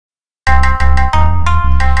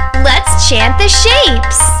chant the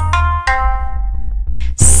shapes.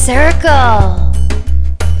 Circle,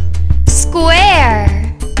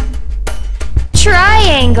 square,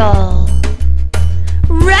 triangle,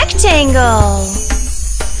 rectangle,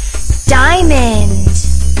 diamond,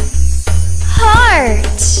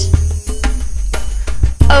 heart,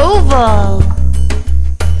 oval,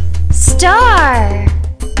 star,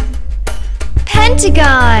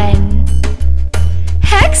 pentagon,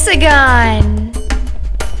 hexagon.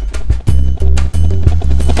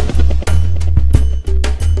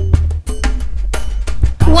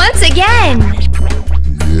 Once again.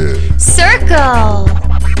 Yeah. Circle,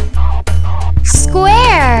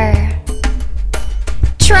 square,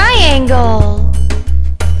 triangle,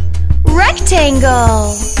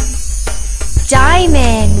 rectangle,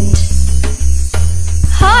 diamond,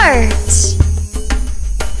 heart,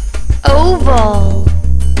 oval,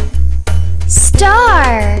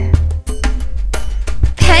 star,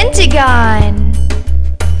 pentagon,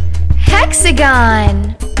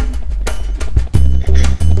 hexagon.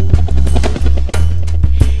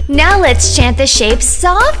 Now let's chant the shapes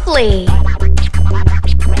softly.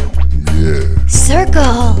 Yeah.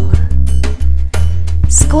 Circle,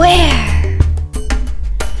 square,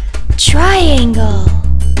 triangle,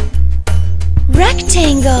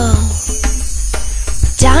 rectangle,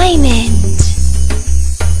 diamond,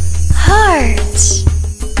 heart,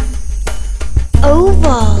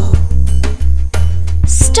 oval,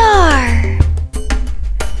 star,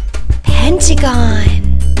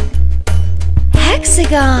 pentagon,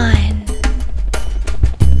 hexagon.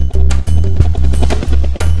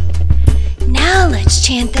 Now let's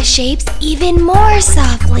chant the shapes even more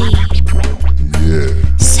softly. Yeah.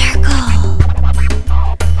 Circle,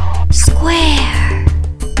 square,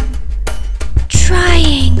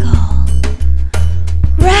 triangle,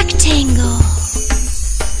 rectangle,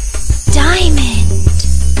 diamond,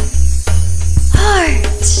 heart,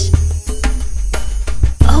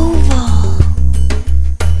 oval,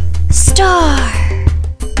 star,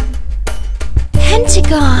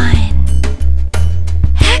 pentagon,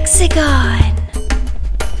 hexagon.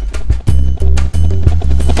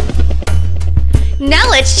 Now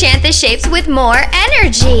let's chant the shapes with more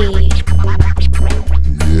energy.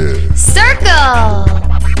 Yeah. Circle,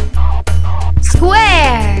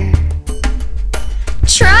 square,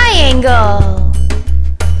 triangle,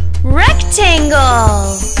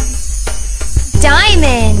 rectangle,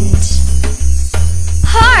 diamond,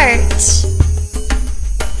 heart,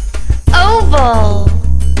 oval,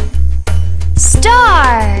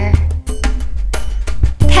 star,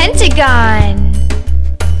 pentagon,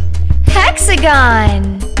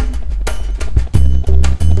 hexagon.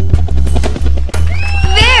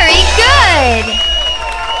 Very good!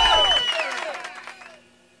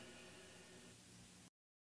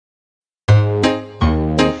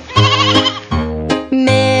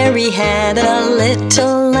 Mary had a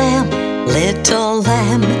little lamb, little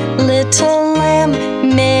lamb, little lamb.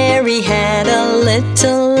 Mary had a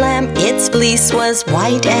little lamb, its fleece was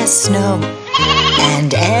white as snow.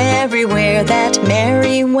 And everywhere that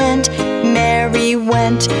Mary went, Mary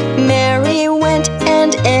went, Mary went.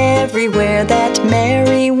 And everywhere that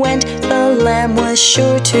Mary went, the lamb was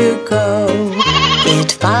sure to go.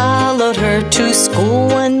 It followed her to school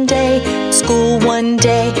one day, school one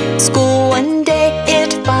day, school one day.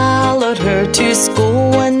 It followed her to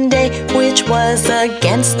school one day, which was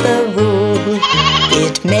against the rule.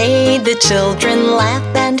 It made the children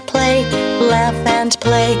laugh and play, laugh and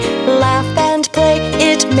play, laugh and play.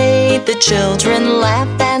 It made the children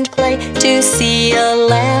laugh and play to see a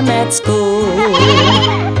lamb at school.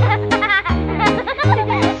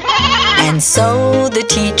 And so the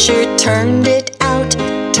teacher turned it out,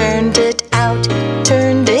 turned it out,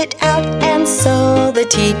 turned it out. And so the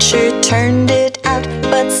teacher turned it out,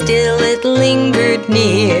 but still it lingered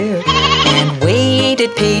near. And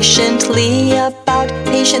waited patiently about,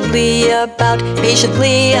 patiently about,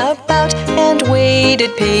 patiently about. And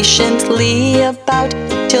waited patiently about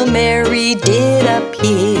till Mary did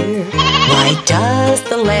appear. Why does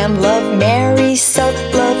the lamb love Mary so,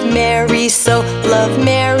 love Mary so, love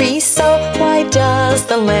Mary so? Why does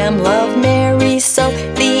the lamb love Mary so?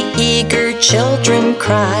 The eager children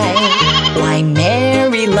cry. Why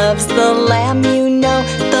Mary loves the lamb, you know,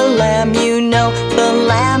 the lamb, you know, the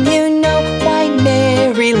lamb, you know. Why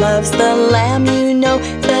Mary loves the lamb, you know,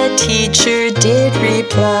 the teacher did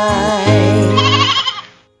reply.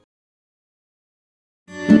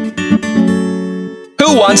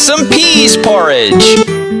 Who wants some peas porridge?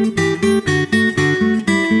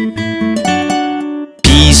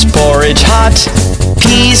 Peas porridge hot,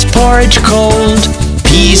 peas porridge cold,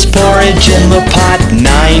 peas porridge in the pot,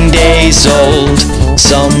 9 days old.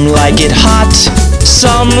 Some like it hot,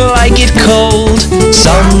 some like it cold,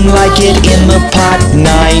 some like it in the pot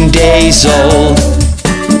 9 days old.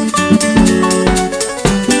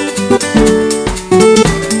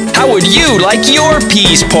 How would you like your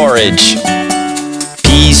peas porridge?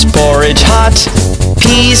 Peas porridge hot,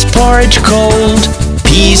 peas porridge cold,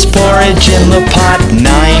 peas porridge in the pot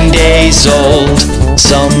 9 days old.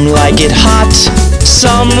 Some like it hot,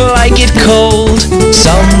 some like it cold,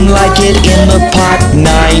 some like it in the pot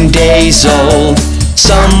 9 days old.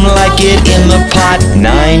 Some like it in the pot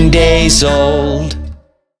 9 days old.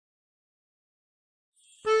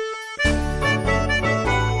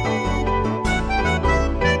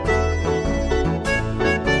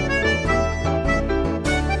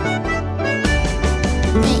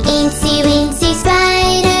 The incy wincy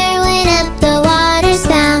spider went up the water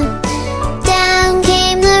spout. Down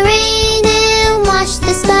came the rain and washed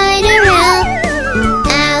the spider out.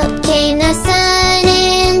 Out came the sun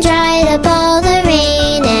and dried up all the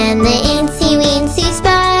rain, and the incy wincy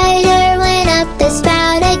spider went up the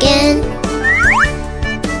spout again.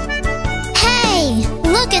 Hey,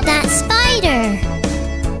 look at that spider!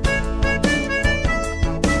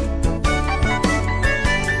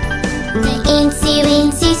 The incy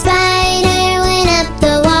wincy spider went up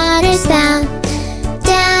the water spout.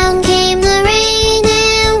 Down came the rain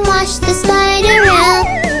and washed the spider out.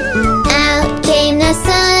 Out came the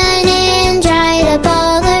sun and dried up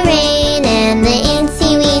all the rain, and the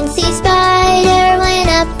incy wincy spider went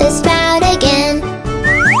up the spout again.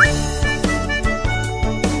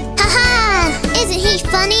 Ha-ha! Isn't he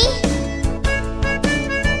funny?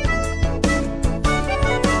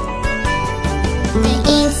 The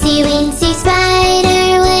incy wincy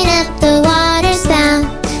spider went up the water spout.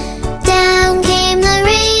 Down came the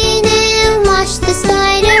rain and washed the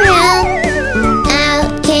spider out.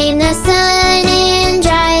 Out came the sun and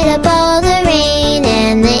dried up all the rain,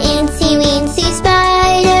 and the incy wincy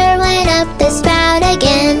spider went up the spout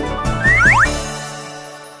again.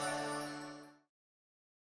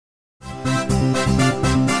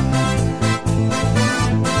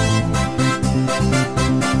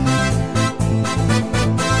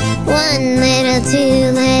 One little,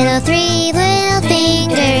 two little, three little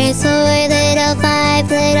fingers, four little, five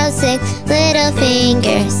little, six little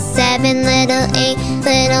fingers, seven little, eight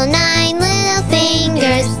little, nine little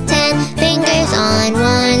fingers, 10 fingers on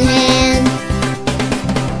one hand.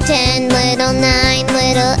 10 little, 9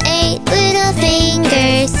 little, 8 little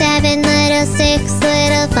fingers, 7 little, 6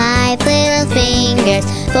 little, 5 little fingers,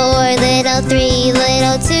 4 little, 3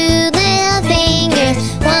 little, 2 little fingers,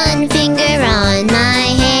 1 finger on my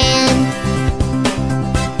hand.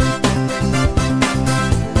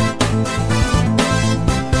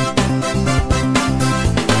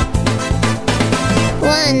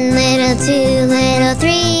 One little, two little,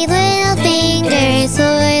 three little fingers, 4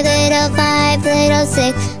 little, 5 little,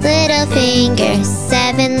 6 little fingers,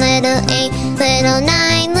 7 little, 8 little,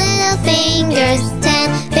 9 little fingers,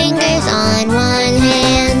 10 fingers on one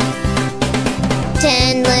hand.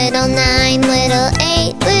 10 little, 9 little,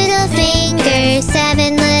 8 little fingers,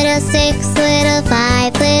 7 little, 6 little,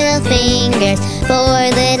 5 little fingers, 4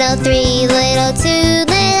 little, 3 little, 2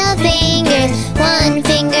 little fingers, 1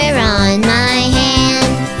 finger on my hand.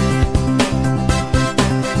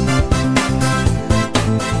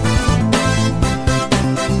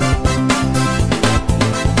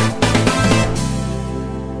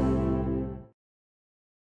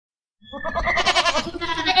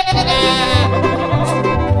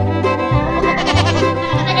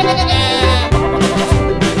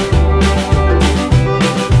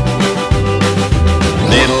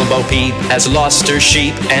 Little Bo Peep has lost her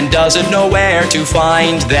sheep and doesn't know where to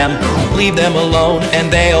find them. Leave them alone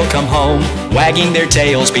and they'll come home, wagging their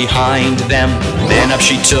tails behind them. Then up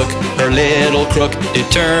she took her little crook,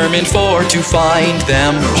 determined for to find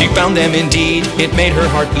them. She found them indeed, it made her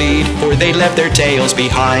heart bleed, for they left their tails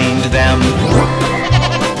behind them.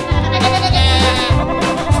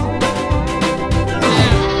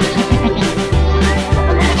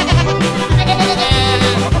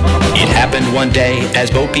 Happened one day as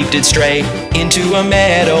Bo Peep did stray into a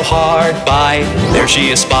meadow hard by. There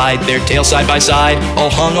she espied their tails side by side, all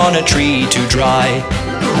hung on a tree to dry.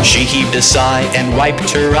 She heaved a sigh and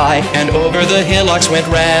wiped her eye, and over the hillocks went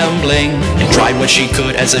rambling, and tried what she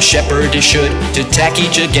could as a shepherdess should, to tack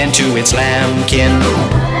each again to its lambkin.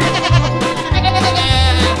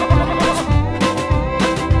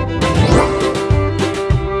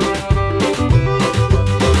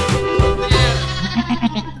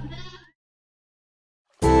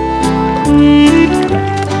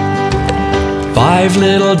 Five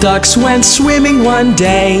little ducks went swimming one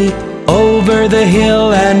day over the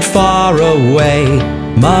hill and far away.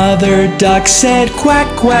 Mother duck said quack,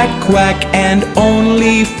 quack, quack, and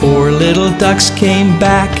only 4 little ducks came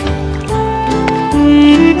back.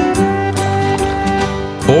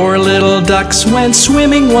 4 little ducks went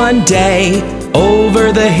swimming one day,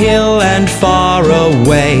 over the hill and far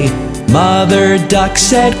away. Mother duck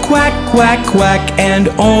said quack, quack, quack, and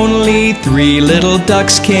only 3 little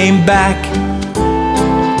ducks came back.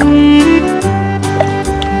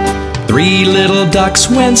 3 little ducks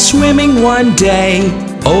went swimming one day,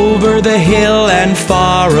 over the hill and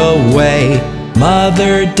far away.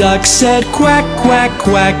 Mother duck said quack, quack,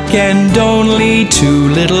 quack, and only 2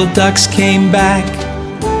 little ducks came back.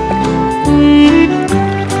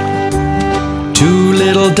 2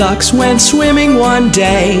 little ducks went swimming one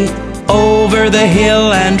day, over the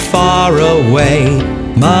hill and far away.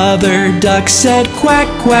 Mother duck said quack,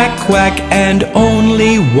 quack, quack, and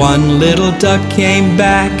only 1 little duck came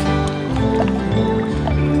back.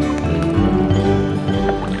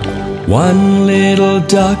 1 little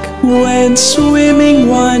duck went swimming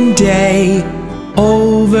one day,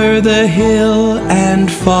 over the hill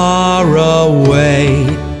and far away.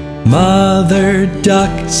 Mother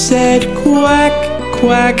duck said quack,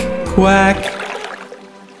 quack, quack,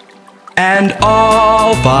 and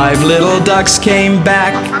all 5 little ducks came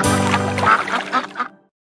back.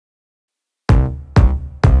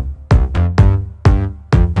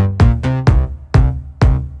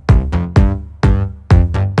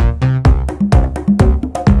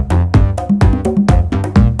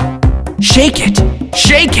 Shake it,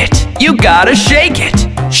 shake it, you gotta shake it.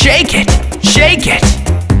 Shake it, shake it,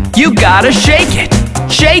 you gotta shake it.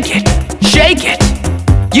 Shake it, shake it,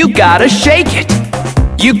 you gotta shake it.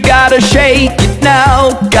 You gotta shake it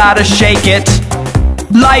now, gotta shake it.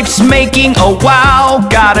 Life's making a wow,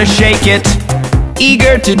 gotta shake it.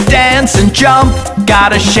 Eager to dance and jump,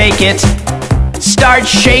 gotta shake it. Start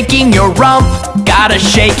shaking your rump, gotta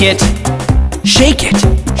shake it. Shake it,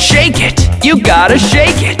 shake it, you gotta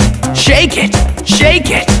shake it. Shake it, shake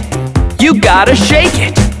it, you gotta shake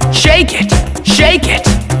it. Shake it, shake it,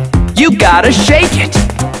 you gotta shake it.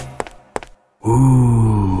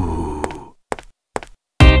 Ooh.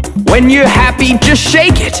 When you're happy, just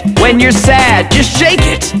shake it. When you're sad, just shake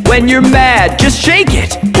it. When you're mad, just shake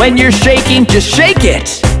it. When you're shaking, just shake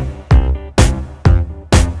it.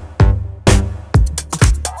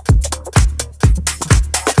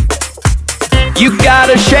 You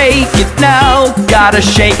gotta shake it now, gotta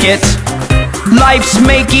shake it. Life's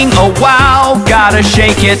making a wow, gotta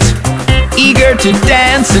shake it. Eager to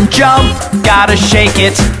dance and jump, gotta shake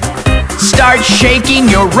it. Start shaking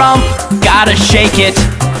your rump, gotta shake it.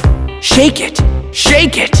 Shake it,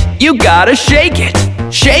 shake it, you gotta shake it.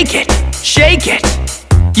 Shake it, shake it,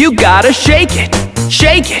 you gotta shake it.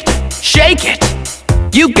 Shake it, shake it,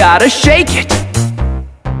 you gotta shake it.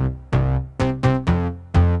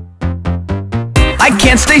 I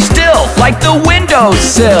can't stay still like the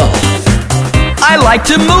windowsill. I like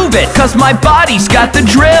to move it, cause my body's got the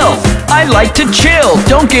drill. I like to chill,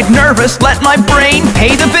 don't get nervous, let my brain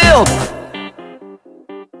pay the bill.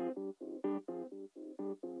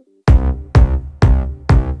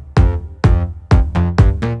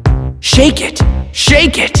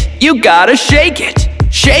 Shake it, you gotta shake it.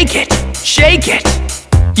 Shake it, shake it,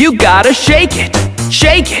 you gotta shake it.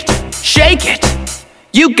 Shake it, shake it,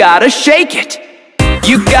 you gotta shake it.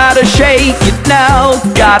 You gotta shake it now,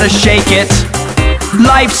 gotta shake it.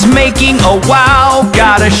 Life's making a wow,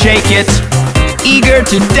 gotta shake it. Eager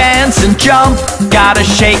to dance and jump, gotta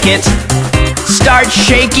shake it. Start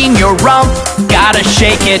shaking your rump, gotta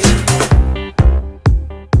shake it.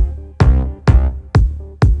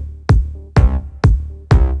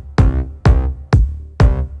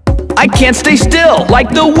 I can't stay still like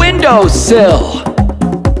the windowsill.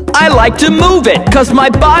 I like to move it, cause my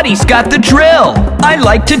body's got the drill. I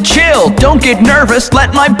like to chill, don't get nervous,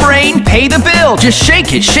 let my brain pay the bill. Just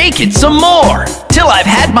shake it some more, till I've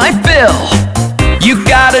had my fill. You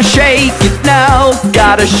gotta shake it now,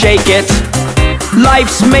 gotta shake it.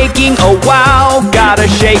 Life's making a wow, gotta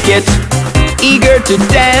shake it. Eager to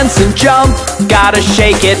dance and jump, gotta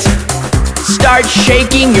shake it. Start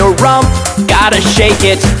shaking your rump, gotta shake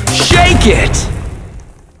it. Shake it!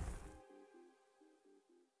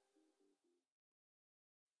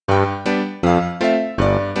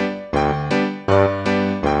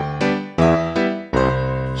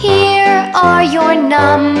 Here are your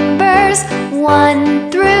numbers,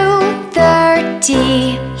 1 through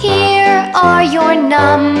 30. Here are your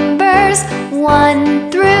numbers,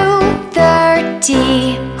 1 through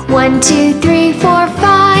 30. 1, 2, 3, 4,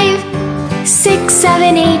 5, 6,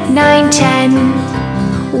 7, 8, 9, 10.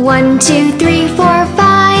 1, 2, 3, 4,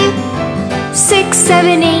 5,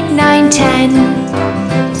 7, 8, 9, 10.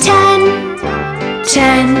 10,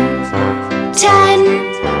 10,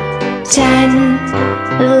 10, 10.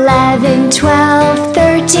 11, 12,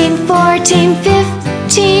 13, 14,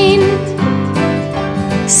 15.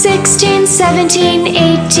 16, 17,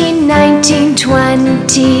 18, 19,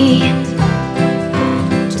 20.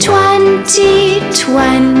 20,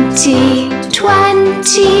 20,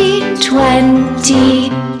 20, 20.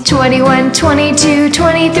 21, 22,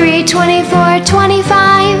 23, 24,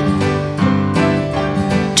 25.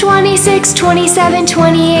 26, 27,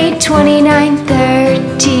 28, 29,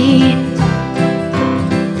 30.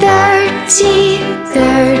 30,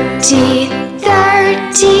 30,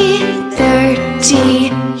 30, 30.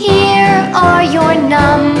 Here are your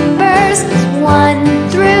numbers, 1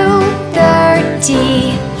 through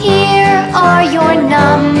 30. Here are your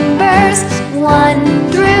numbers,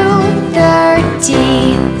 1 through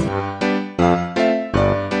 30.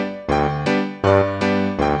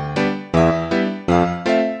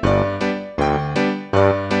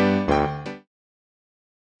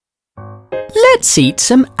 Let's eat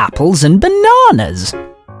some apples and bananas.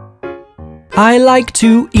 I like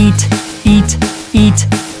to eat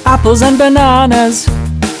apples and bananas.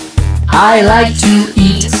 I like to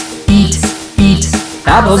eat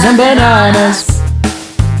apples and bananas.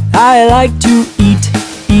 I like to eat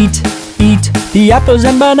the apples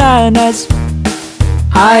and bananas.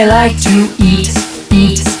 I like to eat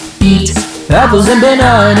apples and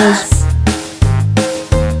bananas.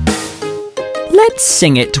 Let's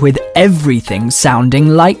sing it with everything sounding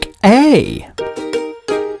like A.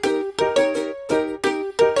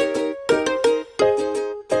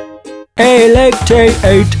 I like to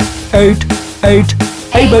eat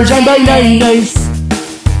apples and bananas.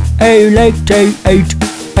 I like to eat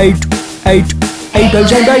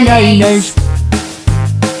apples and bananas.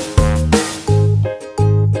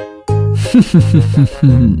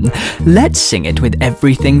 Let's sing it with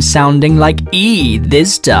everything sounding like E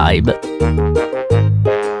this time.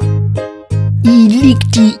 I like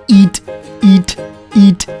to eat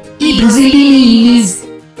apples and bananas.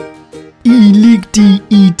 I like to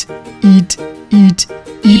eat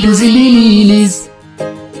apples and bananas.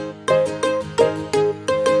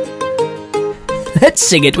 Let's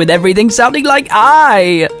sing it with everything sounding like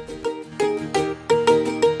I.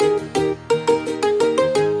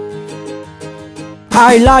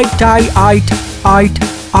 I like to eat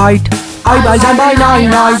apples and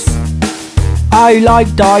bananas. I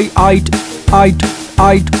like to eat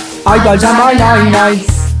apples and bananas.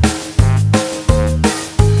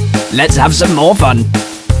 Let's have some more fun.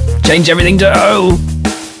 Change everything to O.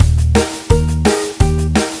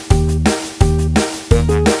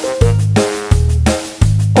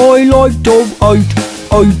 I like to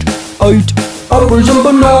eat apples and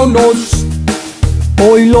bananas. I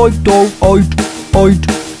like to eat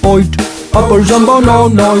apples and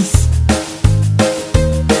bananas.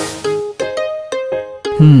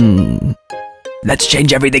 Let's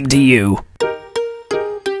change everything to U.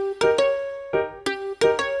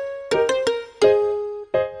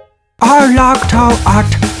 I like to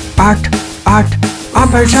eat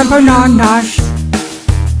apples and bananas.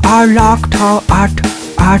 I like to eat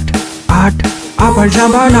apples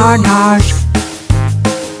and bananas.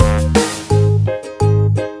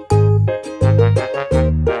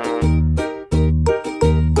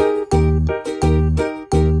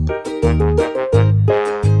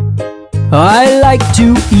 I like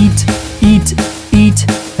to eat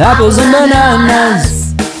apples and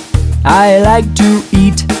bananas. I like to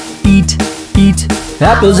eat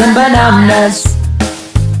apples and bananas.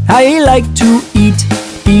 I like to eat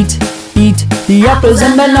the apples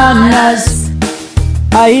and bananas.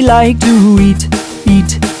 I like to eat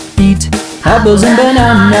apples and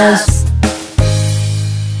bananas.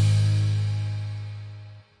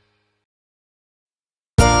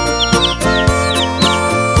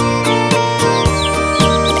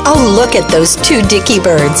 Oh, look at those two dicky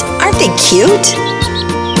birds. Aren't they cute?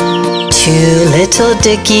 Two little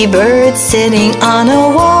dicky birds sitting on a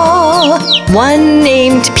wall. One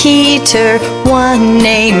named Peter, one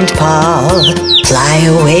named Paul. Fly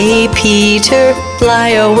away, Peter, fly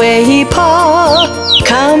away, Paul.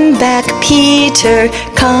 Come back, Peter,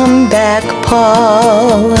 come back,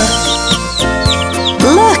 Paul.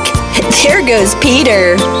 Look, there goes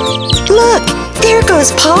Peter. Look, there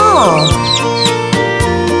goes Paul.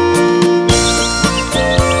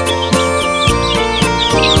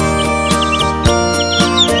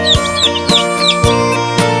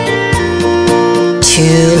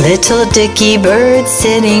 Two little dicky birds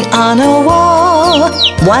sitting on a wall. Paul.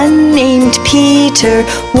 One named Peter,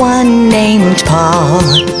 one named Paul.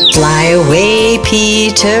 Fly away,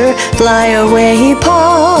 Peter, fly away,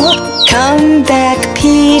 Paul. Come back,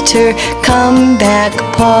 Peter, come back,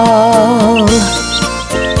 Paul.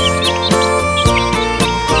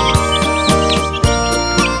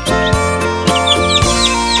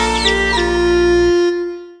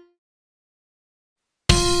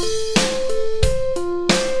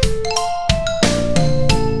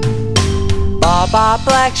 Baa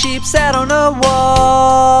black sheep sat on a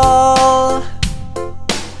wall.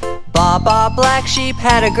 Baa black sheep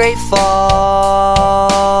had a great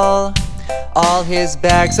fall. All his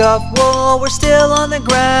bags of wool were still on the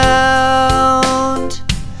ground.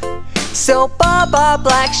 So Baa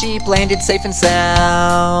black sheep landed safe and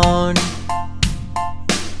sound.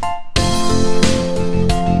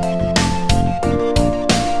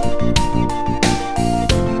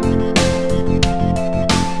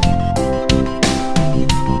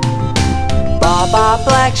 Baa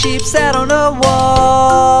black sheep sat on a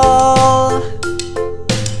wall.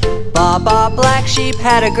 Baa black sheep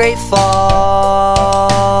had a great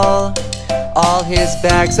fall. All his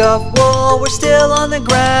bags of wool were still on the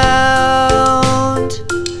ground.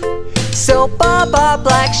 So Baa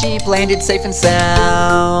black sheep landed safe and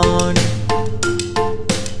sound.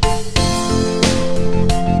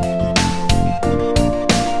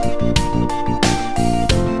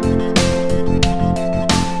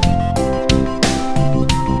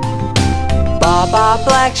 Baa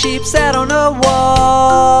black sheep sat on a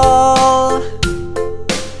wall.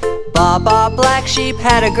 Baa black sheep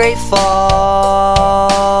had a great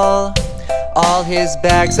fall. All his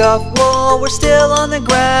bags of wool were still on the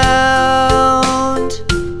ground.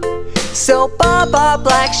 So Baa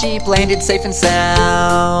black sheep landed safe and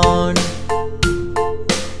sound.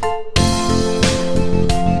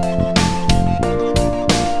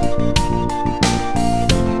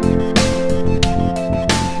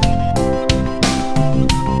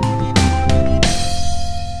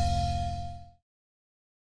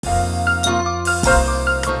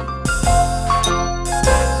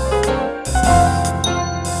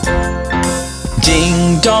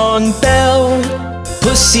 Ding dong bell,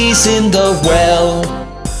 Pussy's in the well.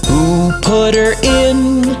 Who put her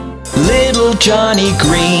in? Little Johnny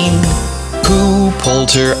Green. Who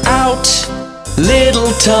pulled her out?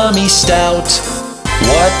 Little Tommy Stout.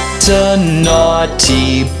 What a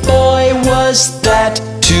naughty boy was that,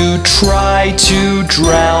 to try to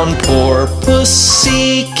drown poor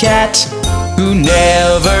Pussycat, who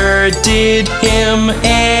never did him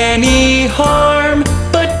any harm,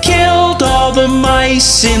 but killed all the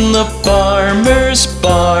mice in the farmer's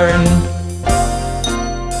barn.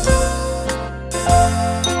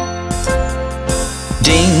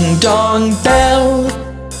 Ding dong bell,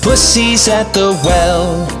 Pussy's at the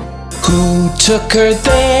well. Who took her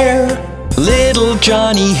there? Little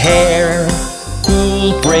Johnny Hare.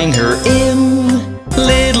 Who'll bring her in?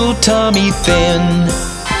 Little Tommy Thin.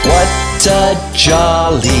 What a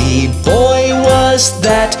jolly boy was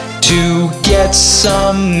that, to get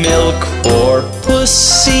some milk for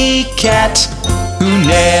Pussycat, who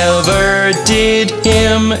never did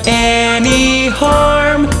him any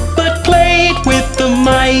harm, but played with the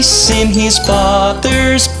mice in his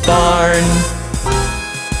father's barn.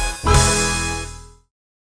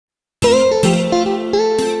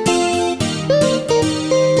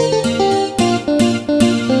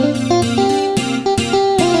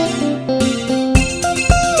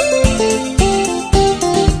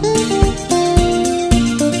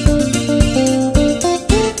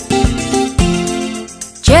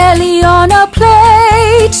 Jelly on a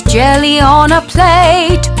plate, jelly on a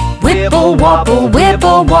plate. Wibble wobble,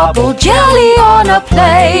 wibble wobble, jelly on a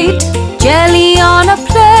plate. Jelly on a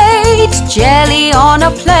plate, jelly on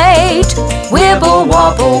a plate. Wibble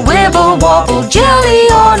wobble, jelly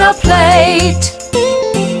on a plate.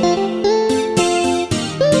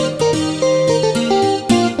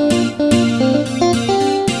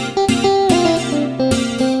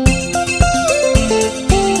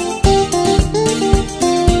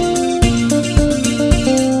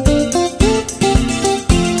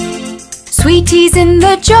 Sweeties in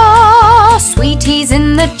the jar, sweeties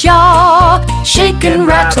in the jar. Shake and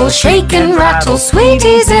rattle,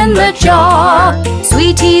 sweeties in the jar.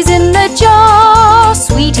 Sweeties in the jar,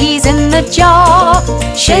 sweeties in the jar.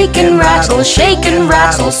 Shake and rattle,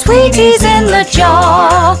 sweeties in the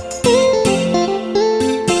jar.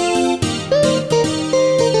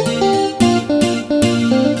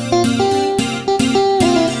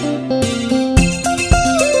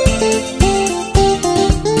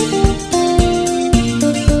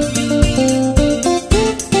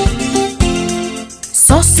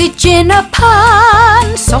 Sausage in a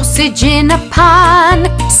pan, sausage in a pan.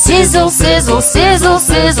 Sizzle, sizzle, sizzle,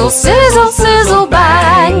 sizzle, sizzle, sizzle,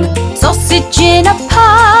 bang. Sausage in a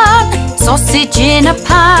pan, sausage in a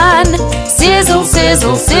pan. Sizzle,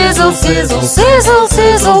 sizzle, sizzle, sizzle, sizzle,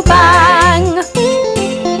 sizzle, bang.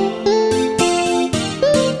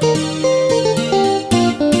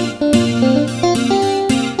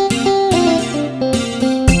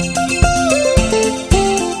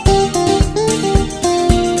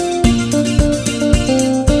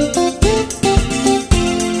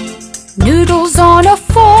 Noodles on a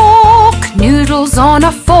fork, noodles on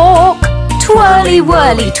a fork. Twirly,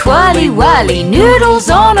 whirly, twirly, whirly, noodles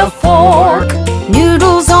on a fork.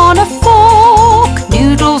 Noodles on a fork,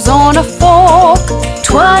 noodles on a fork.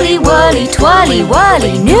 Twirly, whirly, twirly,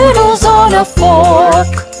 whirly, noodles on a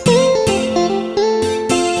fork.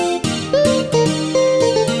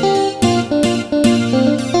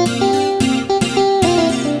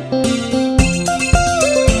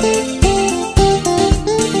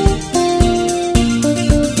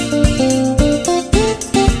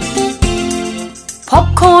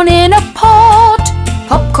 Popcorn in a pot,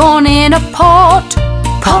 popcorn in a pot.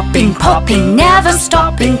 Popping, popping, never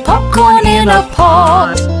stopping, popcorn in a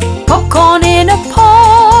pot. Popcorn in a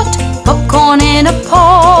pot, popcorn in a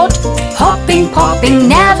pot. Popping, popping,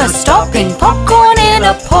 never stopping, popcorn in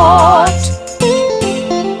a pot.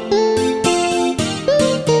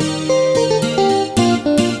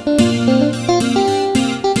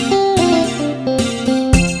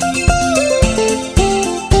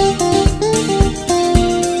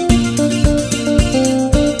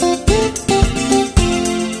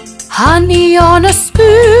 Honey on a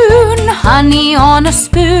spoon, honey on a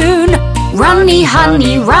spoon. Runny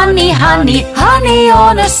honey, runny honey, honey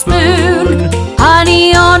on a spoon.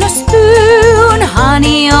 Honey on a spoon,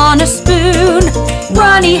 honey on a spoon.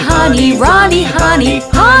 Runny honey, runny honey,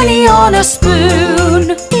 honey on a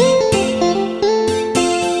spoon.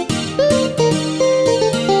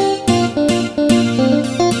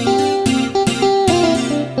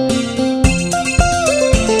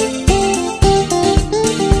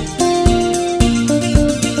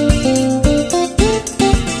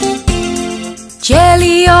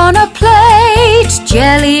 Jelly on a plate,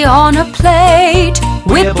 jelly on a plate.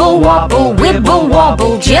 Wibble wobble, wibble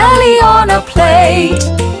wobble, jelly on a plate.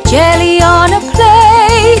 Jelly on a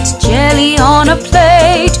plate, jelly on a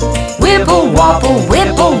plate. Wibble wobble,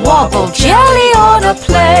 wibble wobble, jelly on a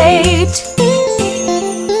plate.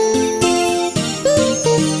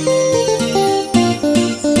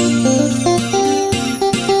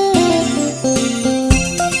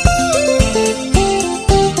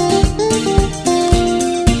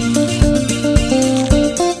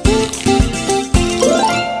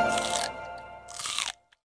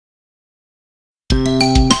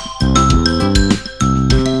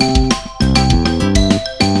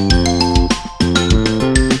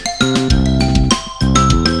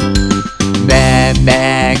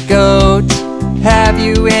 Goat, have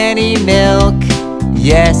you any milk?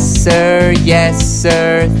 Yes sir,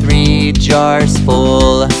 3 jars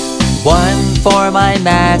full. 1 for my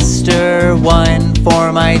master, 1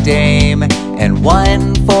 for my dame, and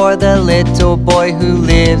 1 for the little boy who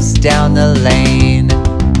lives down the lane.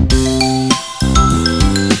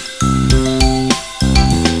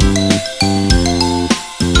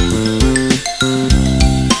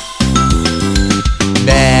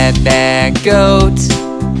 Goat,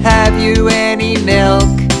 have you any milk?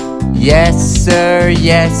 Yes sir,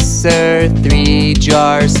 3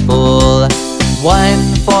 jars full.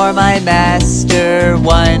 1 for my master,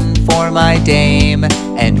 1 for my dame,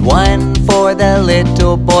 and 1 for the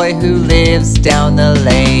little boy who lives down the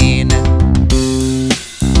lane.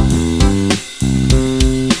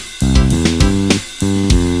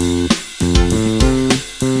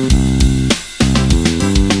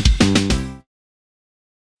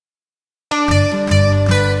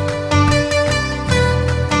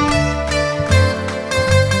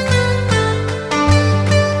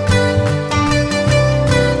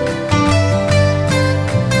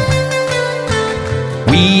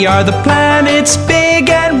 We are the planets big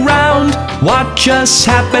and round. Watch us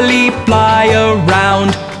happily fly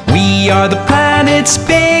around. We are the planets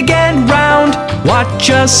big and round. Watch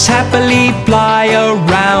us happily fly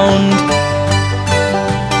around.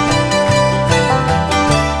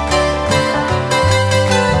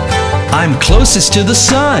 I'm closest to the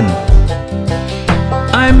sun.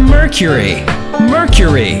 I'm Mercury,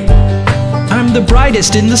 Mercury. I'm the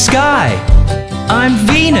brightest in the sky. I'm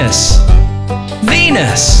Venus,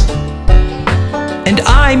 Venus. And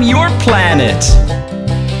I'm your planet.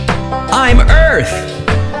 I'm Earth,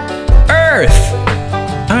 Earth.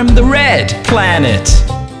 I'm the red planet.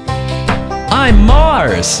 I'm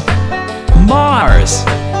Mars. Mars.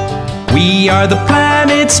 We are the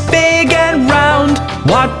planets big and round.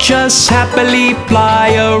 Watch us happily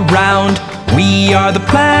fly around. We are the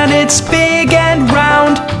planets big and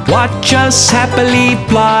round. Watch us happily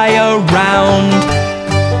fly around.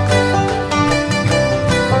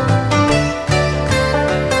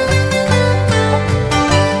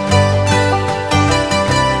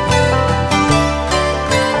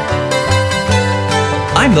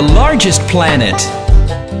 I'm the largest planet.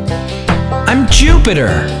 I'm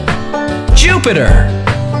Jupiter. Jupiter.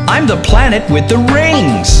 I'm the planet with the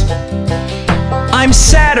rings. I'm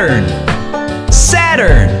Saturn.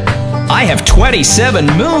 Saturn. I have 27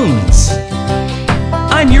 moons.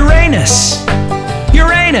 I'm Uranus.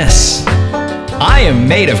 Uranus. I am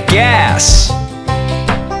made of gas.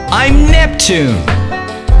 I'm Neptune.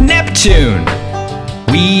 Neptune.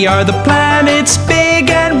 We are the planets big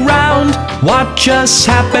and round. Watch us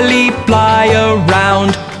happily fly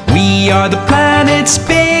around. We are the planets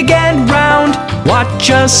big and round. Watch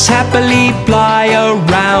us happily fly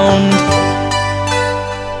around.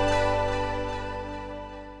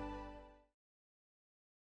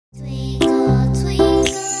 Twinkle, twinkle,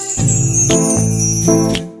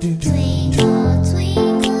 twinkle, twinkle,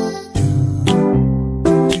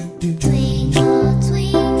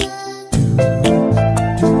 twinkle,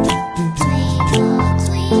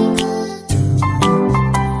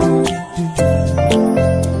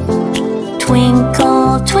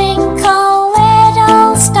 Twinkle, twinkle,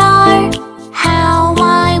 little star, how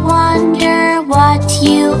I wonder what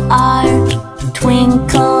you are.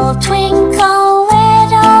 Twinkle, twinkle,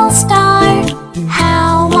 little star,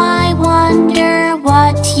 how I wonder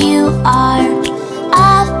what you are.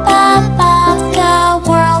 Up above the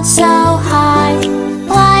world so high,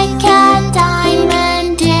 like a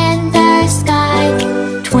diamond in the sky.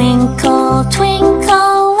 Twinkle,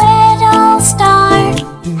 twinkle, little star,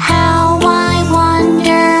 how I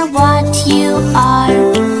wonder what you are.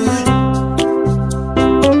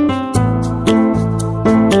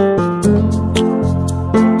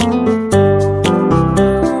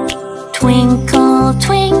 Twinkle,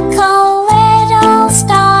 twinkle, little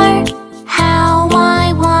star, how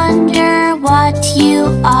I wonder what you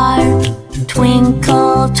are.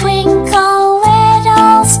 Twinkle, twinkle,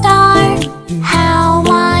 little star, how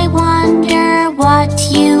I wonder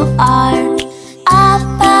what you are. Up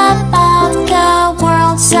above the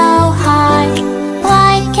world so high,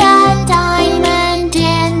 like a diamond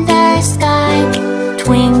in the sky.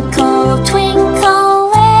 Twinkle,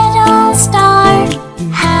 twinkle, little star,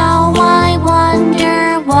 how I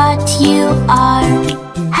wonder what you are.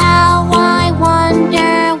 How I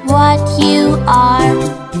wonder what you are.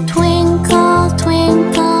 Twinkle,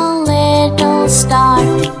 twinkle, little star.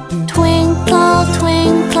 Twinkle,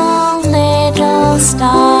 twinkle, little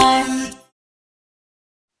star.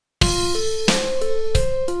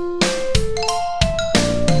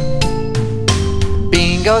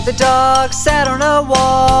 Bingo the dog sat on a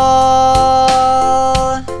wall.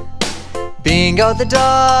 Bingo the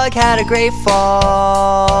dog had a great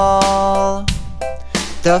fall.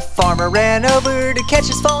 The farmer ran over to catch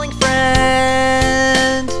his falling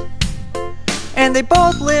friend, and they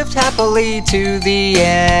both lived happily to the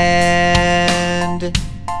end.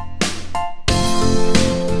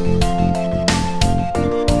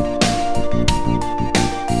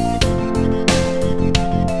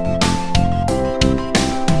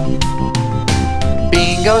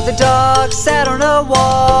 Bingo the dog sat on a wall.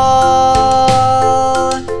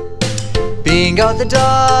 Bingo the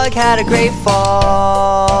dog had a great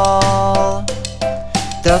fall.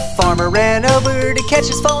 The farmer ran over to catch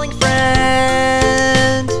his falling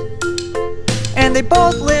friend, and they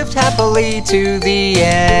both lived happily to the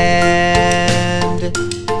end.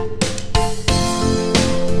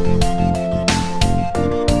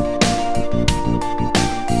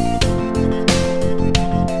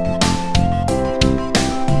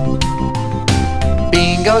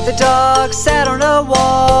 Bingo the dog sat on a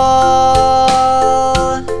wall.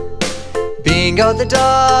 Bingo the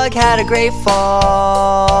dog had a great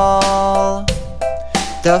fall.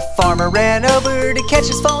 The farmer ran over to catch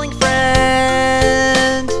his falling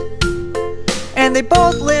friend, and they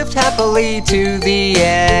both lived happily to the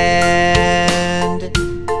end.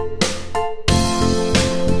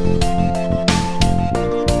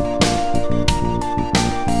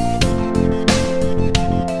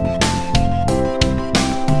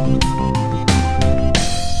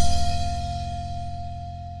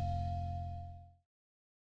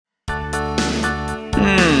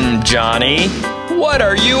 Johnny, what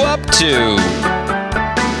are you up to?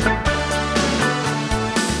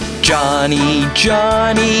 Johnny,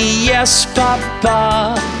 Johnny, yes,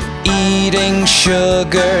 Papa, Eating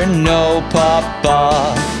sugar, no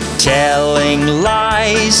papa. Telling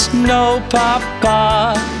lies, no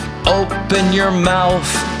papa. Open your mouth,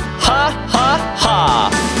 ha ha ha.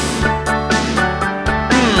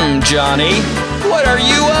 Johnny, what are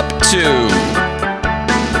you up to?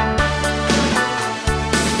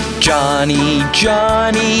 Johnny,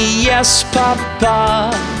 Johnny, yes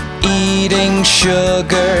papa. Eating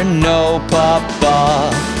sugar, no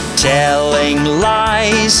papa. Telling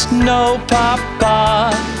lies, no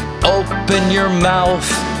papa. Open your mouth,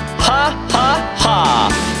 ha ha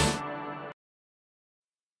ha.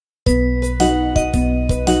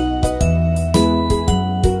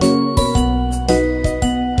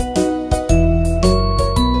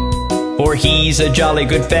 For he's a jolly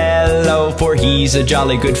good fellow, for he's a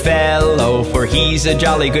jolly good fellow, for he's a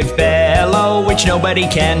jolly good fellow, which nobody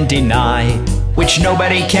can deny, which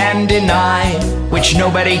nobody can deny, which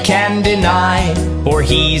nobody can deny. For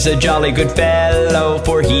he's a jolly good fellow,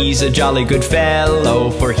 for he's a jolly good fellow,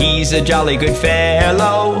 for he's a jolly good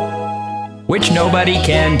fellow, which nobody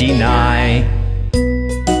can deny.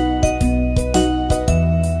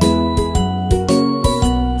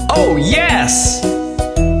 Oh yes!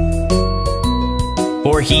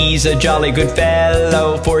 For he's a jolly good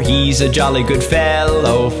fellow, for he's a jolly good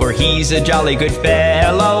fellow, for he's a jolly good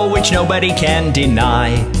fellow, which nobody can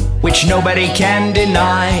deny, which nobody can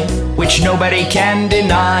deny, which nobody can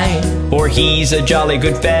deny. For he's a jolly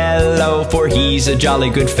good fellow, for he's a jolly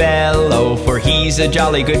good fellow, for he's a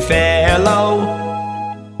jolly good fellow,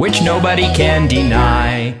 which nobody can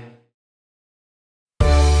deny.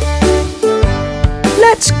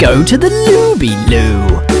 Let's go to the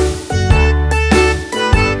Looby-Loo.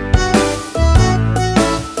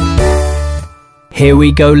 Here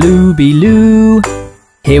we go Looby-Loo,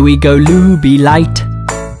 here we go Looby-Light.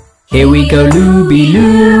 Here we go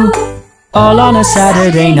Looby-Loo, all on a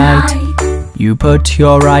Saturday night. You put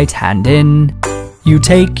your right hand in, you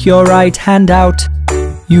take your right hand out.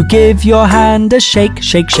 You give your hand a shake,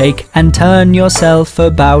 shake, shake, and turn yourself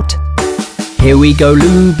about. Here we go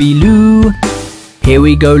Looby-Loo, here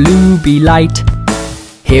we go Looby-Light.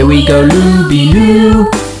 Here we go Looby-Loo,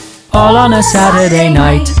 all on a Saturday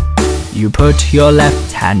night. You put your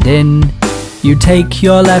left hand in, you take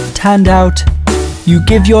your left hand out. You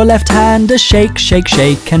give your left hand a shake, shake,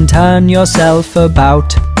 shake, and turn yourself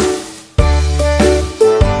about.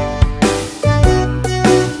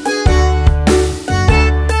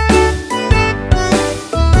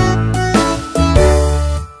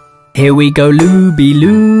 Here we go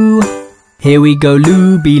Looby-Loo, here we go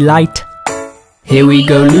Looby-Light. Here we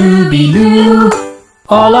go Looby-Loo,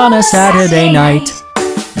 all on a Saturday night.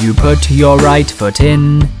 You put your right foot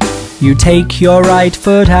in, you take your right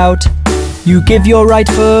foot out. You give your right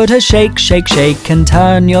foot a shake, shake, shake, and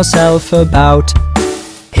turn yourself about.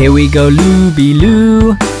 Here we go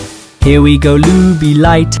Looby-Loo, here we go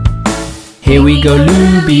Looby-Light. Here we go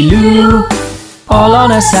Looby-Loo, all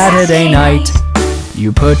on a Saturday night.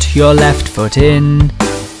 You put your left foot in,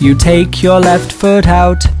 you take your left foot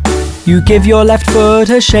out. You give your left foot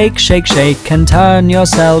a shake, shake, shake, and turn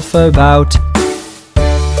yourself about.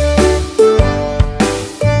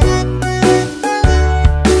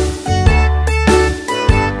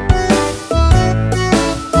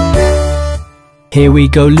 Here we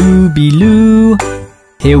go Looby-Loo,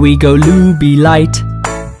 here we go Looby-Light.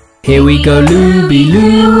 Here we go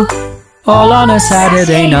Looby-Loo, all on a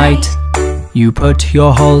Saturday night. You put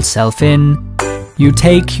your whole self in, you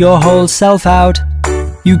take your whole self out.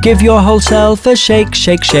 You give your whole self a shake,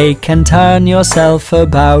 shake, shake, and turn yourself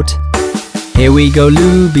about. Here we go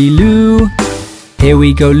Looby-Loo, here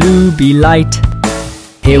we go Looby-Light.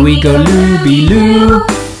 Here we go Looby-Loo,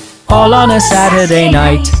 all on a Saturday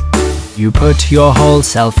night. You put your whole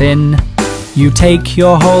self in, you take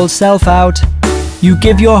your whole self out. You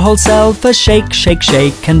give your whole self a shake, shake,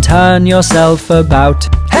 shake, and turn yourself about.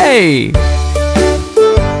 Hey!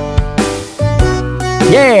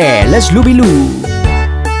 Yeah, let's Looby-Loo.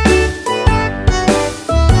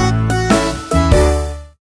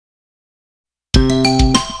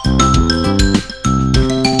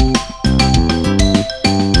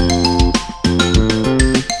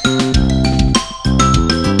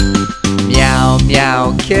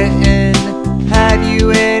 Meow kitten, have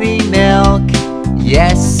you any milk?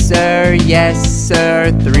 Yes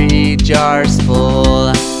sir, 3 jars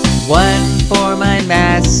full. 1 for my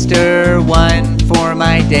master, 1 for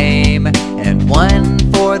my dame, and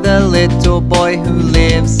 1 for the little boy who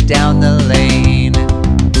lives down the lane.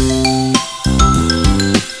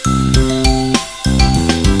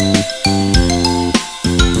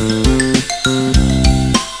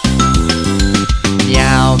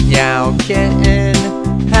 Meow kitten,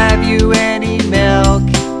 have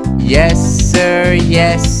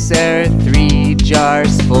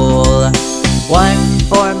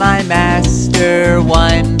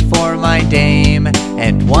one for my dame,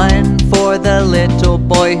 and one for the little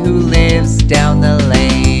boy who lives down the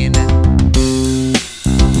lane.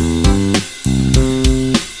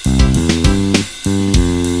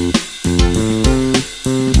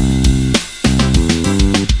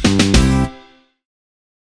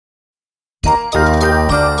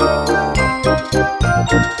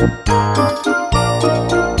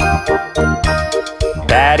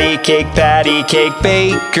 Patty cake,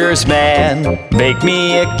 baker's man, bake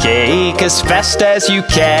me a cake as fast as you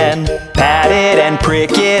can. Pat it and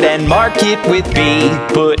prick it and mark it with B.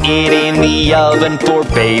 Put it in the oven for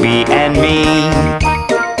baby and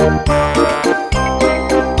me.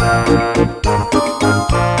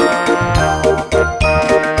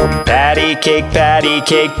 Patty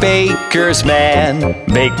cake, baker's man,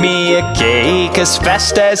 bake me a cake as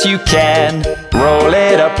fast as you can. Roll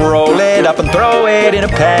it up and throw it in a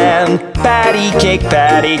pan. Patty cake,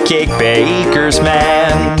 baker's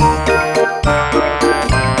man.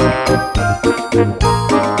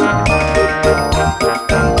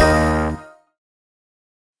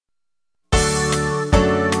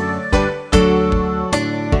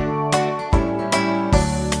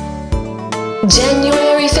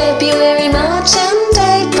 January, February, March and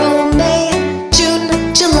April, May,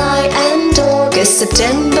 June, July and August,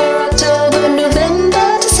 September, October,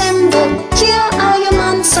 November, December. Here are your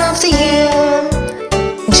months of the year.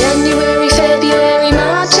 January, February,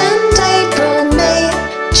 March and April, May,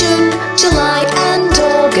 June, July and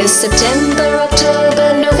August, September,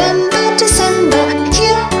 October, November, December.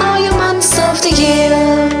 Here are your months of the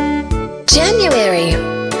year. January,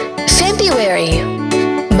 February,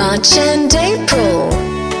 March and April,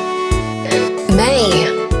 May,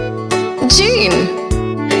 June,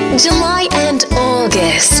 July and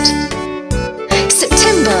August,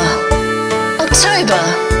 September, October,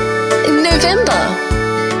 November,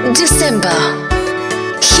 December.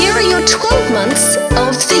 Here are your 12 months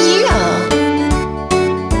of the year.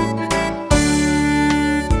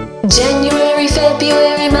 January,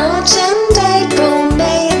 February, March and April,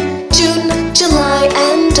 May, June, July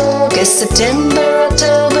and August, September,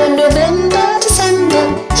 October, November, December.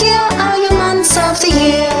 Here are your months of the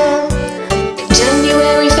year.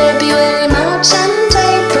 January, February, March and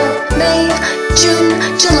April, May, June,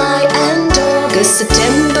 July and August,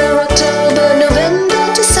 September, October,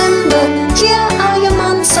 November, December. Here are your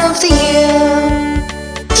months of the year.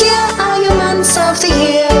 Here are your months of the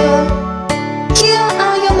year. Here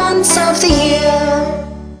are your months of the year.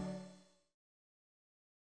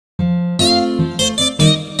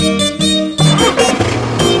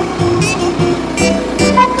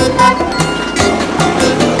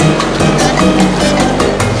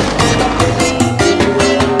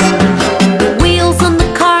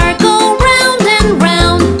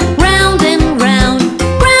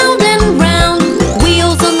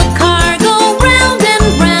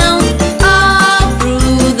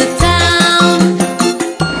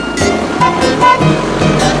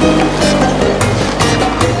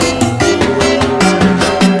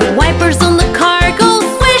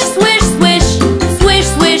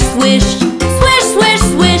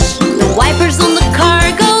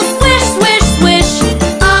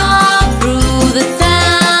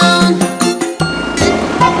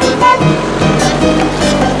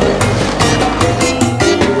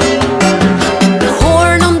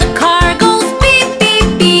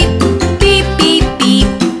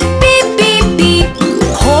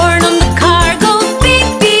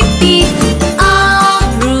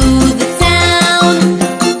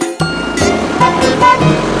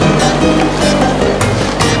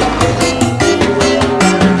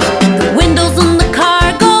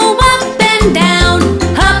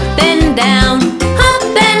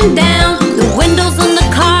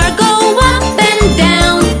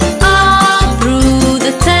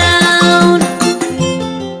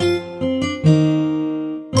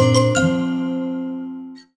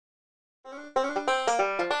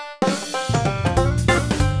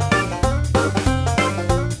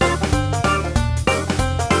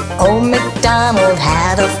 Old MacDonald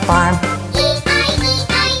had a farm,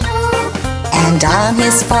 E-I-E-I-O, and on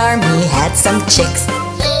his farm he had some chicks,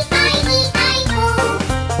 E-I-E-I-O.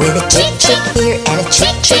 with a chick chick here and a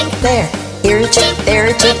chick chick there. Here a chick, there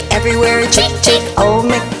a chick, everywhere a chick chick. Old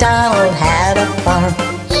MacDonald had a farm.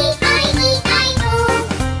 E-I-E-I-O,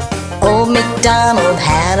 Old MacDonald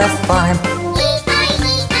had a farm,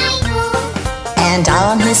 E-I-E-I-O, and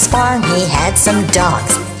on his farm he had some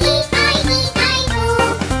dogs,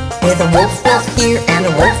 E-I-E-I-O. with a wolf wolf here and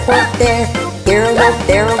a wolf wolf there. Here a wolf,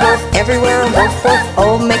 there a wolf, everywhere a wolf wolf.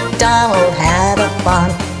 Old MacDonald had a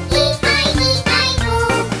farm. E-I-E-I-O,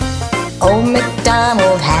 Old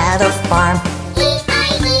MacDonald had a farm, E-I-E-I-O.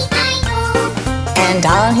 And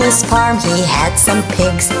on his farm he had some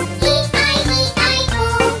pigs,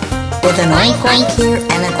 with an oink oink here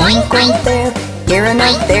and an oink oink there. Here an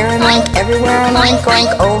oink, there an oink, everywhere an oink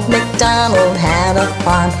oink. Old MacDonald had a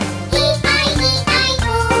farm.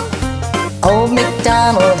 Old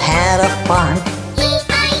MacDonald had a farm.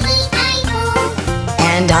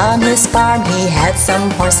 And on his farm he had some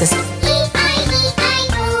horses,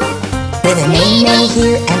 with a neigh-neigh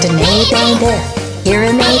here and a neigh-neigh there. Here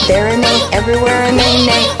a neigh, there a neigh, everywhere a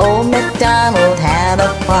neigh-neigh. Old MacDonald had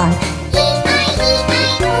a farm.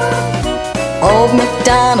 Old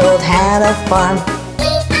MacDonald had a farm.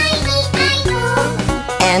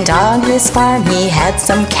 And on his farm he had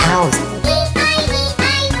some cows,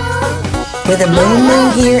 with a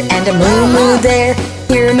moo-moo here and a moo-moo there.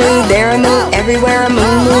 Here a moo, there a moo, everywhere a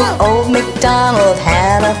moo-moo. Old MacDonald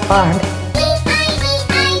had a farm.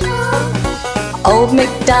 Old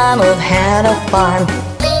MacDonald had a farm.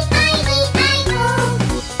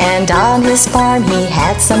 And on his farm he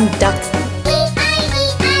had some ducks,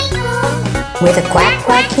 with a quack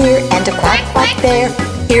quack here and a quack quack there.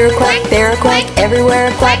 Here a quack, there a quack, everywhere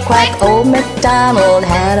a quack quack. Old MacDonald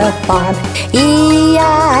had a farm. E-I-E-I-O.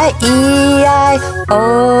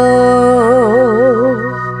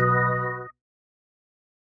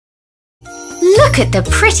 Look at the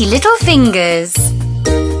pretty little fingers.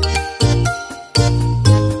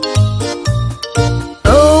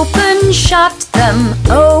 Open, shut them,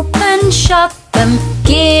 open, shut them.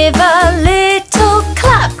 Give a little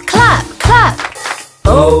clap, clap, clap.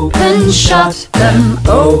 Open, shut them,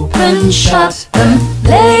 open, shut them.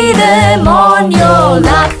 Lay them on your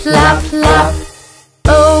lap, lap, lap.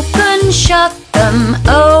 Open, shut them,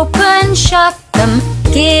 open, shut them.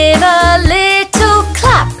 Give a little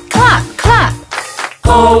clap, clap, clap.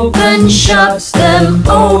 Open, shut them,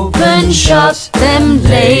 open, shut them.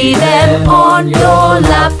 Lay them on your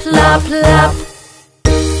lap, lap, lap.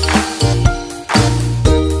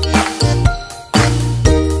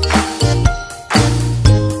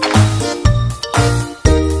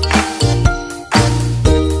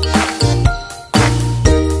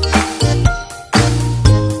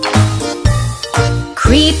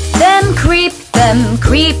 Creep them, creep them,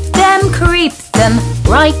 creep them, creep them,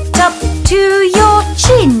 right up to your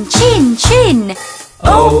chin, chin, chin.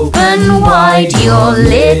 Open wide your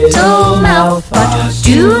little mouth, but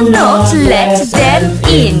do not let them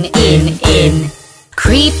in, in, in.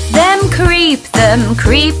 Creep them, creep them,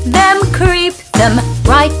 creep them, creep them,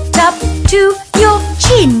 right up to your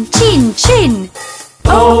chin, chin, chin.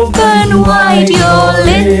 Open wide your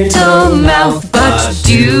little mouth, but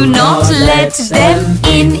do not let them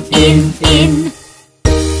in, in, in.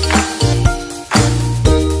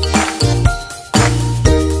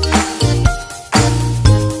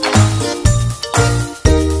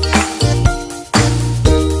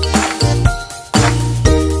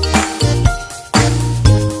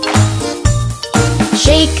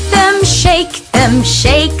 Shake them, shake them,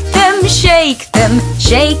 shake them, shake them,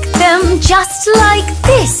 shake them just like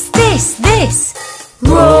this, this, this.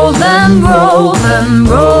 Roll them, roll them,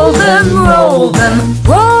 roll them, roll them,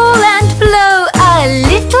 roll and blow a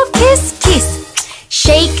little kiss, kiss.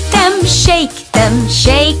 Shake them, shake them,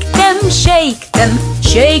 shake them, shake them,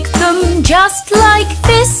 shake them just like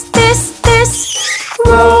this, this, this.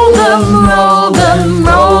 Roll them, roll them,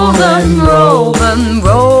 roll them, roll them,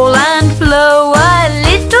 roll and blow a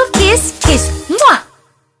little kiss, kiss. Mwah!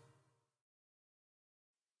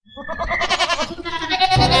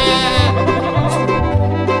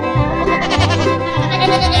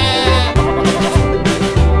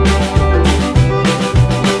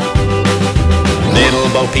 Little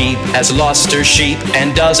Bo Peep has lost her sheep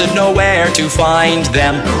and doesn't know where to find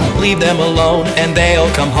them. Leave them alone and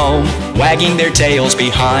they'll come home, wagging their tails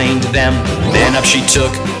behind them. Then up she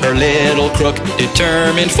took her little crook,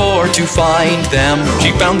 determined for to find them.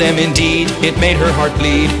 She found them indeed, it made her heart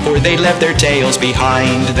bleed, for they left their tails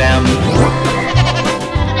behind them.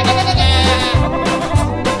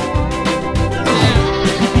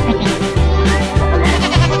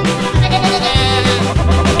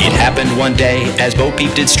 Happened one day as Bo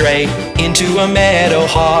Peep did stray into a meadow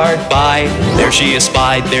hard by. There she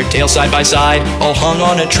espied their tails side by side, all hung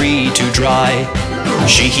on a tree to dry.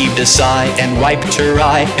 She heaved a sigh and wiped her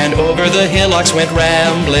eye, and over the hillocks went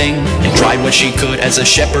rambling, and tried what she could as a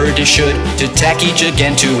shepherdess should, to tack each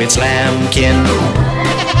again to its lambkin.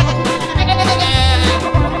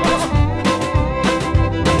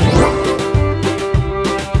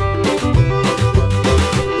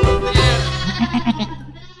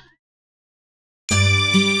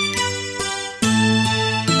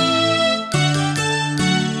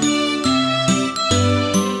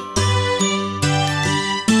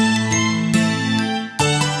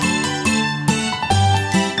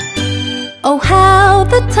 Oh, how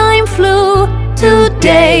the time flew.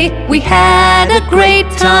 Today we had a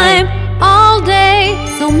great time all day.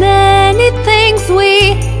 So many things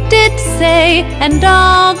we did say, and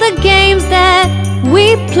all the games that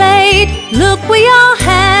we played. Look, we all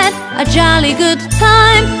had a jolly good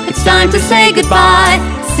time. It's time to say goodbye.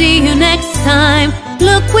 See you next time.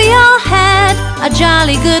 Look, we all had a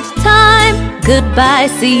jolly good time. Goodbye,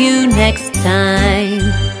 see you next time.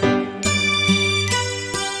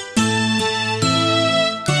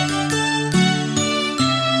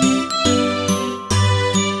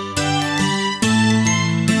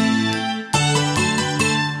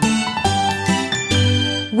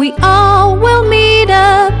 We all will meet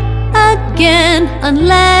up again,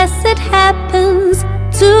 unless it happens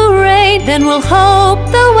to rain. Then we'll hope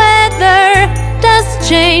the weather does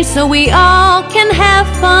change, so we all can have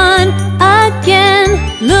fun again.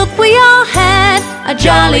 Look, we all had a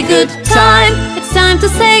jolly good time. It's time to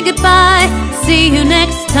say goodbye. See you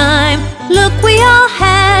next time. Look, we all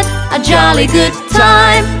had a jolly good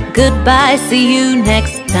time. Goodbye, see you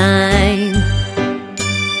next time.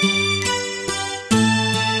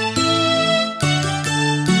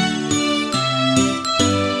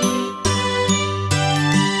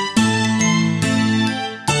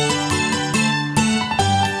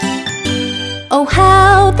 Oh,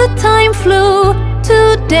 how the time flew.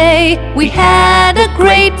 Today we had a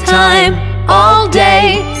great time all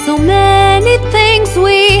day. So many things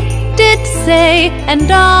we did say, and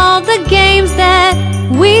all the games that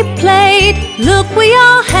we played. Look, we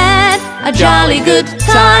all had a jolly good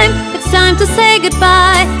time. It's time to say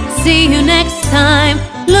goodbye. See you next time.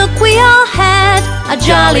 Look, we all had a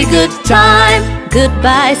jolly good time.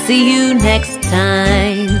 Goodbye, see you next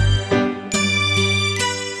time.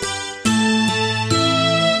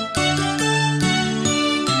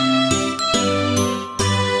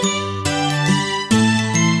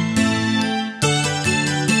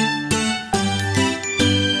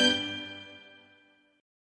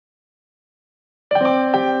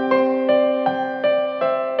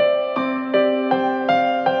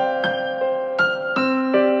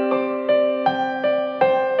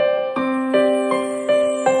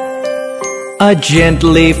 A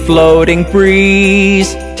gently floating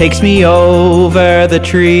breeze takes me over the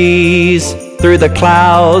trees, through the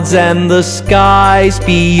clouds and the skies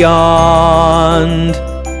beyond.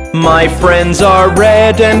 My friends are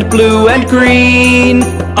red and blue and green.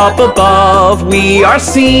 Up above we are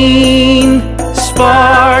seen,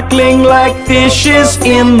 sparkling like fishes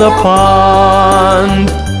in the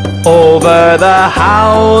pond. Over the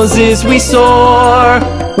houses we soar,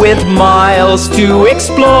 with miles to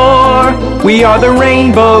explore. We are the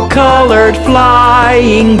rainbow-colored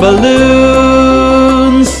flying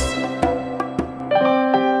balloons.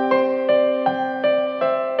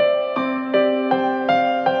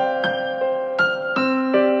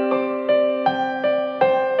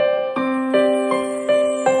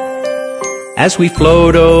 As we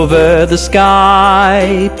float over the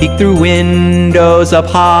sky, peek through windows up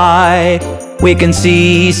high, we can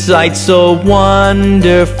see sights so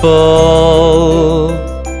wonderful.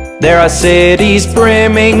 There are cities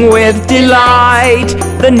brimming with delight.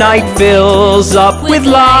 The night fills up with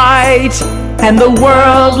light, and the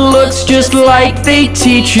world looks just like they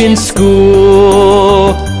teach in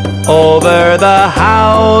school. Over the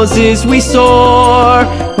houses we soar,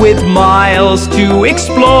 with miles to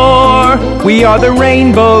explore. We are the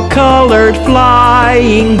rainbow-colored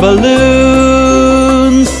flying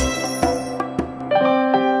balloons.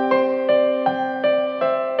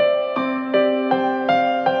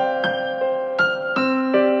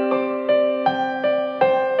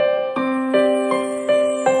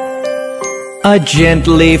 A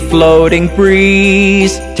gently floating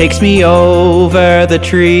breeze takes me over the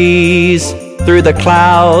trees, through the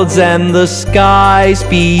clouds and the skies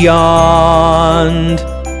beyond.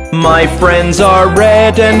 My friends are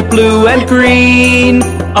red and blue and green.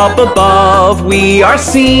 Up above we are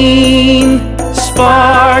seen,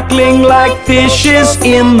 sparkling like fishes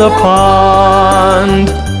in the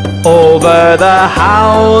pond. Over the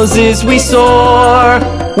houses we soar,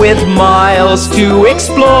 with miles to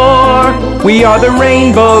explore. We are the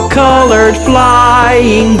rainbow-colored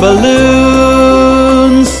flying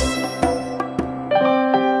balloons.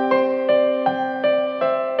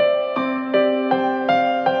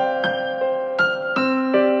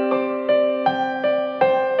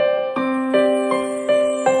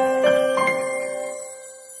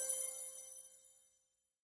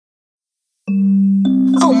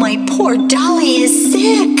 Oh, my poor Dolly is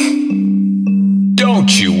sick.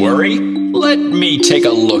 Don't you worry. Let me take a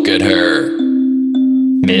look at her.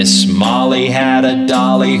 Miss Molly had a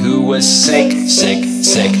dolly who was sick, sick,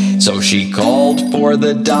 sick. So she called for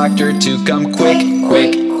the doctor to come quick,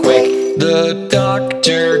 quick, quick. The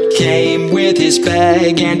doctor came with his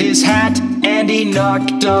bag and his hat, and he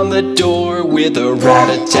knocked on the door with a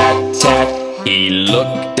rat-a-tat-tat. He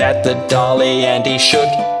looked at the dolly and he shook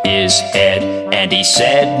his head, and he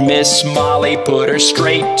said, Miss Molly, put her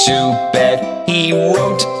straight to bed. He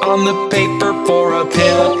wrote on the paper for a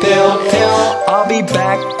pill, pill, pill. I'll be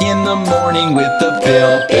back in the morning with the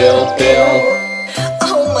pill, pill, pill.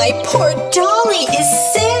 Oh, my poor dolly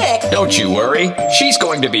is sick. Don't you worry, she's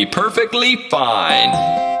going to be perfectly fine.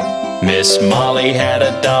 Miss Molly had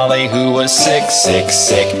a dolly who was sick, sick,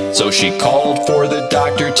 sick. So she called for the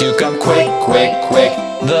doctor to come quick, quick, quick.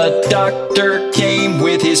 The doctor came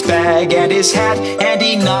with his bag and his hat, and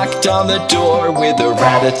he knocked on the door with a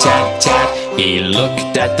rat-a-tat-tat. He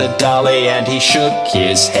looked at the dolly and he shook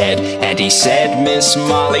his head, and he said, Miss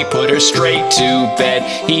Molly, put her straight to bed.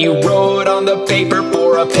 He wrote on the paper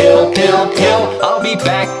for a pill, pill, pill. I'll be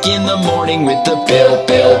back in the morning with the pill,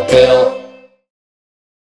 pill, pill.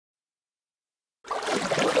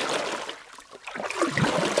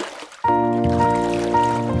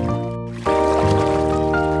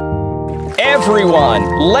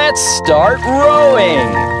 Everyone, let's start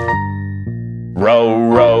rowing! Row,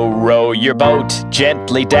 row, row your boat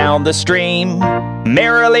gently down the stream.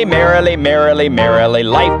 Merrily, merrily, merrily, merrily,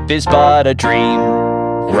 life is but a dream.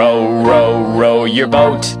 Row, row, row your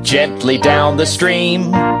boat gently down the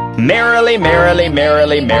stream. Merrily, merrily,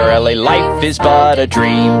 merrily, merrily, life is but a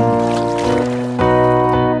dream.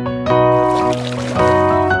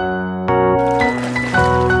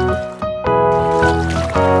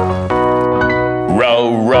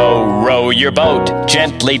 Row your boat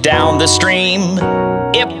gently down the stream.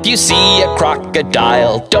 If you see a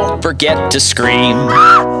crocodile, don't forget to scream.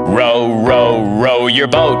 Row, row, row your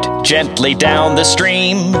boat gently down the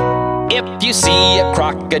stream. If you see a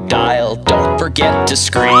crocodile, don't forget to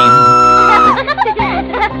scream.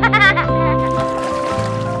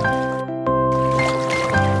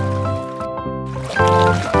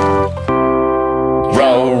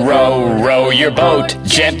 Row, row, row your boat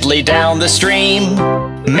gently down the stream.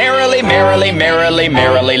 Merrily, merrily, merrily,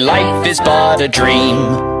 merrily, life is but a dream.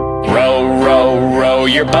 Row, row, row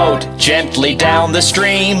your boat gently down the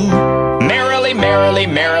stream. Merrily, merrily,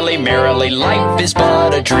 merrily, merrily, life is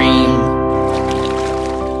but a dream.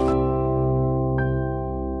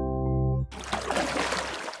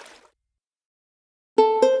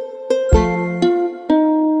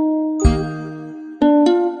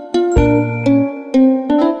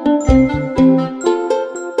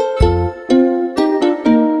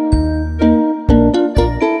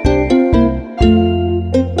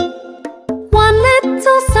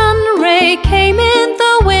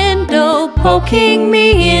 Poking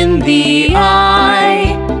me in the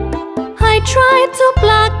eye. I tried to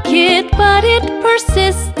block it, but it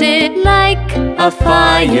persisted like a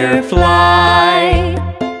firefly.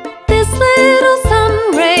 This little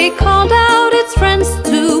sun ray called out its friends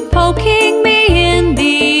to poking me in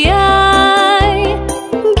the eye.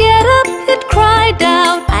 Get up, it cried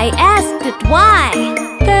out. I asked it why.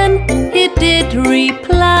 Then it did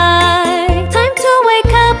reply. Time to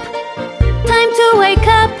wake up, time to wake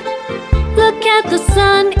up. Look at the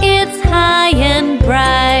sun, it's high and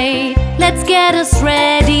bright. Let's get us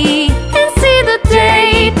ready and see the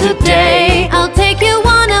day today. I'll take you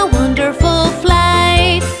on a wonderful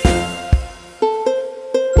flight.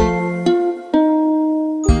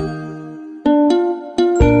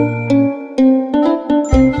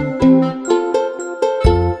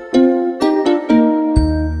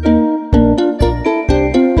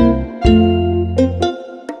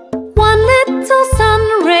 One little sun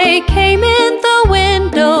ray came in the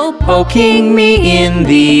window, poking me in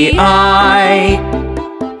the eye.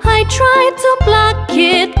 I tried to block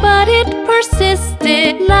it, but it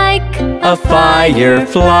persisted like a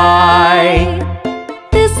firefly.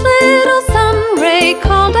 This little sun ray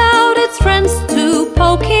called out its friends to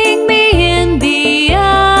poking me in the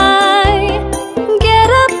eye. Get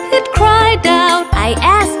up, it cried out. I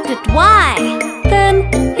asked it why. Then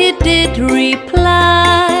it did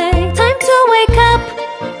reply. Time to wake up,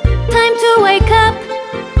 time to wake up.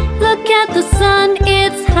 Look at the sun,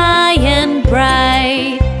 it's high and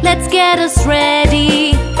bright. Let's get us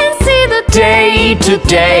ready and see the day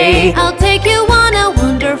today. I'll take you on a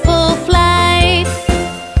wonderful flight.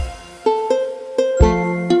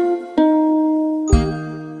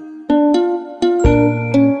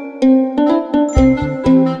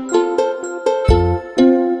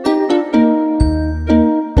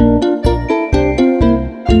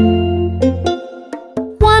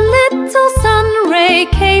 One little sun ray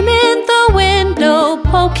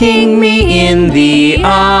poking me in the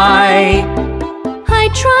eye. I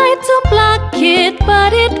tried to block it,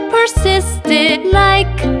 but it persisted like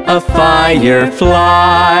A firefly.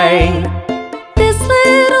 this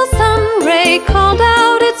little sun ray called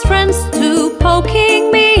out its friends to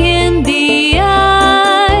poking me in the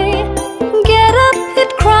eye. Get up,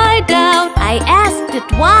 it cried out. I asked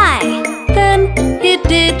it why. Then it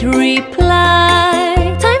did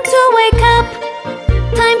reply. Time to wake up,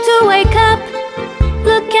 time to wake up.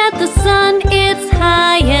 Look at the sun, it's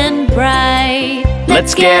high and bright.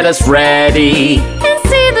 Let's get us ready. And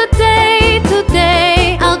see the